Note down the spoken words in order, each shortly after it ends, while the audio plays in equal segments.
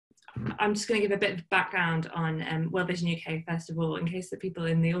I'm just going to give a bit of background on World Vision UK, first of all, in case the people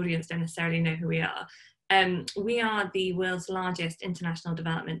in the audience don't necessarily know who we are. We are the world's largest international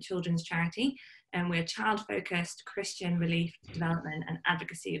development children's charity, and we're a child-focused Christian relief, development and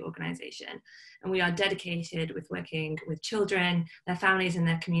advocacy organisation. And we are dedicated with working with children, their families and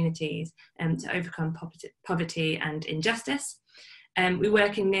their communities to overcome poverty and injustice. We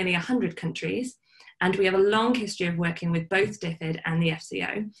work in nearly 100 countries, and we have a long history of working with both DFiD and the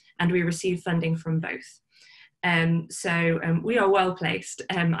FCO, and we receive funding from both. So we are well placed,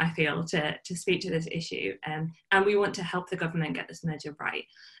 I feel, to speak to this issue, and we want to help the government get this merger right.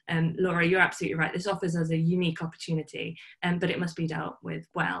 Laura, you're absolutely right. This offers us a unique opportunity, but it must be dealt with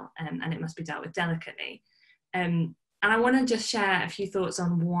well, and it must be dealt with delicately. And I want to just share a few thoughts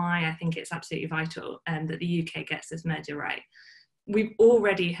on why I think it's absolutely vital that the UK gets this merger right. We've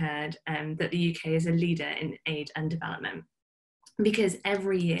already heard that the UK is a leader in aid and development, because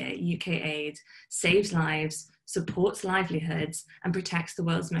every year UK aid saves lives, supports livelihoods and protects the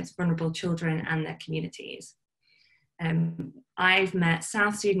world's most vulnerable children and their communities. I've met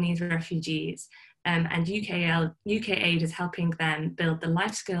South Sudanese refugees and UK aid is helping them build the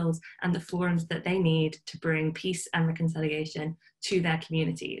life skills and the forums that they need to bring peace and reconciliation to their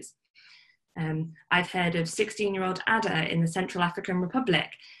communities. I've heard of 16-year-old Ada in the Central African Republic,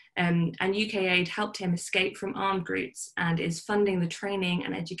 and UK aid helped him escape from armed groups and is funding the training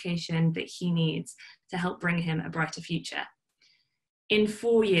and education that he needs to help bring him a brighter future. In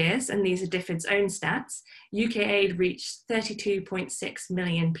 4 years, and these are DFiD's own stats, UK aid reached 32.6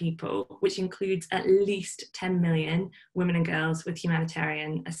 million people, which includes at least 10 million women and girls with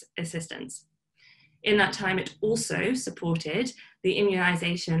humanitarian assistance. In that time, it also supported the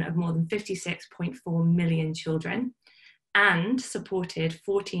immunisation of more than 56.4 million children and supported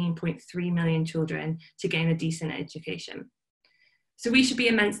 14.3 million children to gain a decent education. So we should be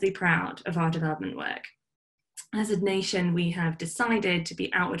immensely proud of our development work. As a nation, we have decided to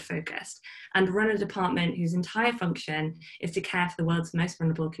be outward focused and run a department whose entire function is to care for the world's most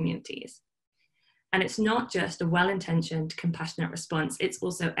vulnerable communities. And it's not just a well-intentioned, compassionate response, it's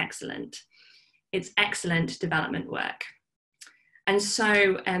also excellent. It's excellent development work. And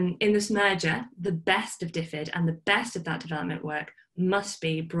so in this merger, the best of DFiD and the best of that development work must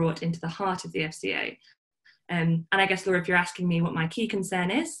be brought into the heart of the FCO. And I guess, Laura, if you're asking me what my key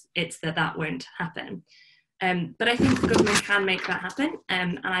concern is, it's that that won't happen. But I think the government can make that happen.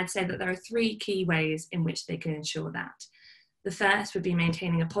 And I'd say that there are 3 key ways in which they can ensure that. The first would be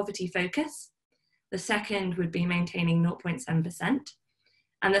maintaining a poverty focus. The second would be maintaining 0.7%.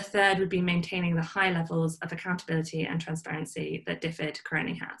 And the third would be maintaining the high levels of accountability and transparency that DFiD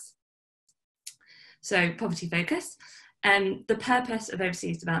currently has. So poverty focus. The purpose of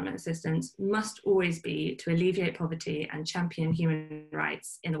overseas development assistance must always be to alleviate poverty and champion human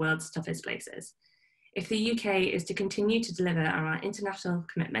rights in the world's toughest places. If the UK is to continue to deliver on our international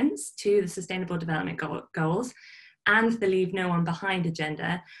commitments to the Sustainable Development Goals and the Leave No One Behind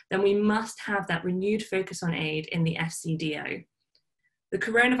agenda, then we must have that renewed focus on aid in the FCDO. The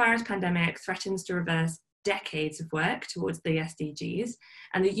coronavirus pandemic threatens to reverse decades of work towards the SDGs,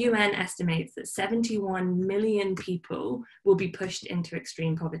 and the UN estimates that 71 million people will be pushed into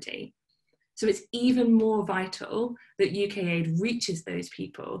extreme poverty. So it's even more vital that UK aid reaches those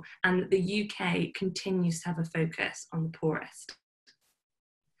people and that the UK continues to have a focus on the poorest.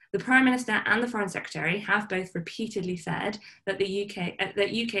 The Prime Minister and the Foreign Secretary have both repeatedly said that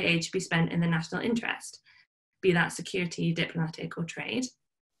UK aid should be spent in the national interest, be that security, diplomatic or trade.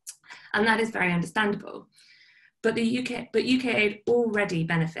 And that is very understandable. But UK aid already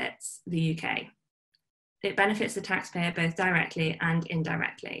benefits the UK. It benefits the taxpayer both directly and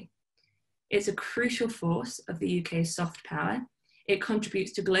indirectly. It's a crucial force of the UK's soft power. It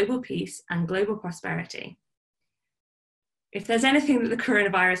contributes to global peace and global prosperity. If there's anything that the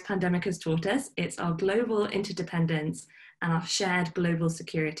coronavirus pandemic has taught us, it's our global interdependence and our shared global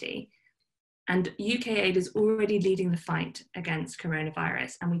security. And UK aid is already leading the fight against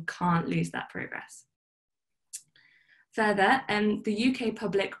coronavirus, and we can't lose that progress. Further, the UK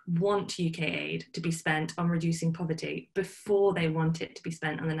public want UK aid to be spent on reducing poverty before they want it to be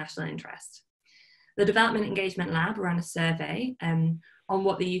spent on the national interest. The Development Engagement Lab ran a survey on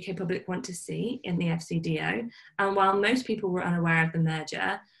what the UK public want to see in the FCDO, and while most people were unaware of the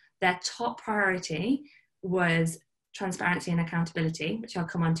merger, their top priority was transparency and accountability, which I'll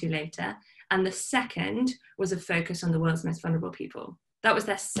come on to later, and the second was a focus on the world's most vulnerable people. That was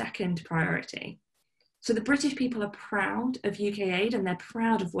their second priority. So the British people are proud of UK aid and they're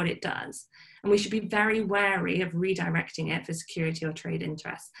proud of what it does. And we should be very wary of redirecting it for security or trade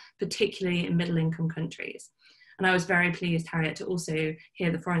interests, particularly in middle income countries. And I was very pleased, Harriet, to also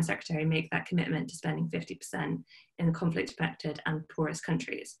hear the Foreign Secretary make that commitment to spending 50% in the conflict-affected and poorest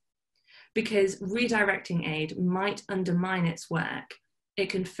countries. Because redirecting aid might undermine its work, it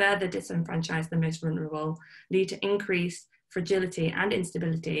can further disenfranchise the most vulnerable, lead to increased fragility and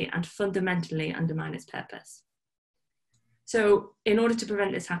instability, and fundamentally undermine its purpose. So in order to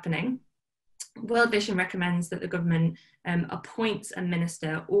prevent this happening, World Vision recommends that the government appoints a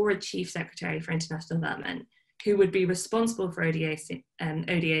minister or a chief secretary for international development who would be responsible for ODA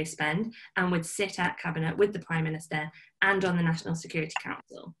spend and would sit at cabinet with the Prime Minister and on the National Security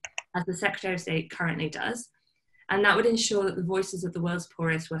Council, as the Secretary of State currently does. And that would ensure that the voices of the world's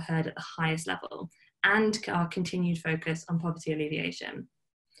poorest were heard at the highest level and our continued focus on poverty alleviation.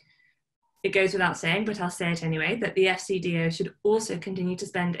 It goes without saying, but I'll say it anyway, that the FCDO should also continue to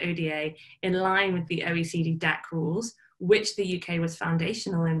spend ODA in line with the OECD DAC rules, which the UK was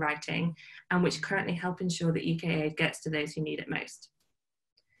foundational in writing and which currently help ensure that UK aid gets to those who need it most.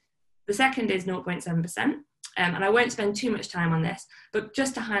 The second is 0.7%. And I won't spend too much time on this, but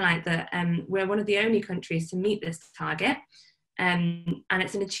just to highlight that we're one of the only countries to meet this target, and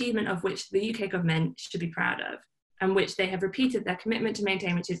it's an achievement of which the UK government should be proud of, and which they have repeated their commitment to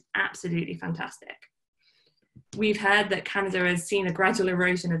maintain, which is absolutely fantastic. We've heard that Canada has seen a gradual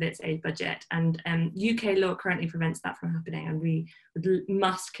erosion of its aid budget, and UK law currently prevents that from happening, and we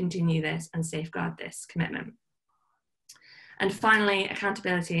must continue this and safeguard this commitment. And finally,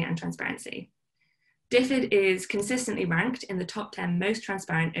 accountability and transparency. DFiD is consistently ranked in the top 10 most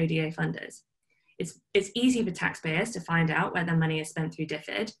transparent ODA funders. It's easy for taxpayers to find out where their money is spent through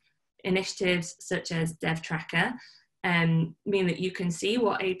DFiD. Initiatives such as DevTracker mean that you can see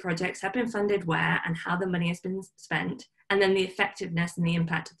what aid projects have been funded where and how the money has been spent, and then the effectiveness and the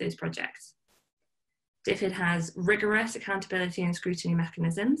impact of those projects. DFiD has rigorous accountability and scrutiny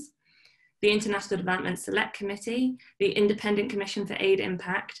mechanisms. The International Development Select Committee, the Independent Commission for Aid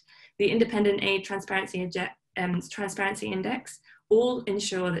Impact, the Independent Aid Transparency Index, all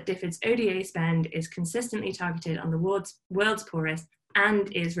ensure that DFiD's ODA spend is consistently targeted on the world's poorest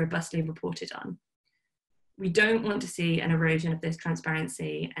and is robustly reported on. We don't want to see an erosion of this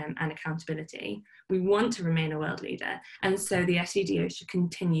transparency and accountability. We want to remain a world leader, and so the FCDO should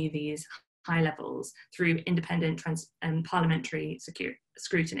continue these high levels through independent parliamentary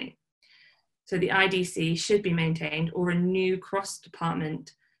scrutiny. So the IDC should be maintained, or a new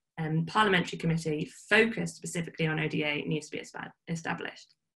cross-department parliamentary committee focused specifically on ODA needs to be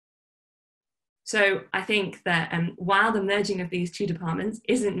established. So I think that while the merging of these two departments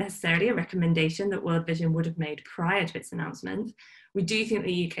isn't necessarily a recommendation that World Vision would have made prior to its announcement, we do think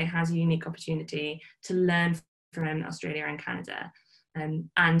the UK has a unique opportunity to learn from Australia and Canada.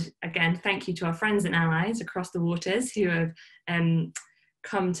 And again, thank you to our friends and allies across the waters who have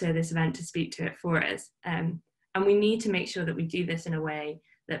come to this event to speak to it for us. And we need to make sure that we do this in a way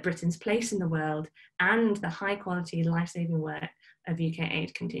that Britain's place in the world and the high quality life-saving work of UK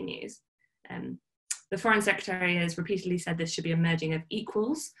aid continues. The Foreign Secretary has repeatedly said this should be a merging of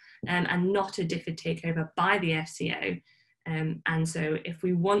equals and not a DFiD takeover by the FCO. And so if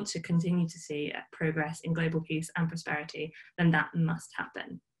we want to continue to see progress in global peace and prosperity, then that must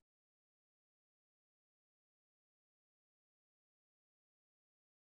happen.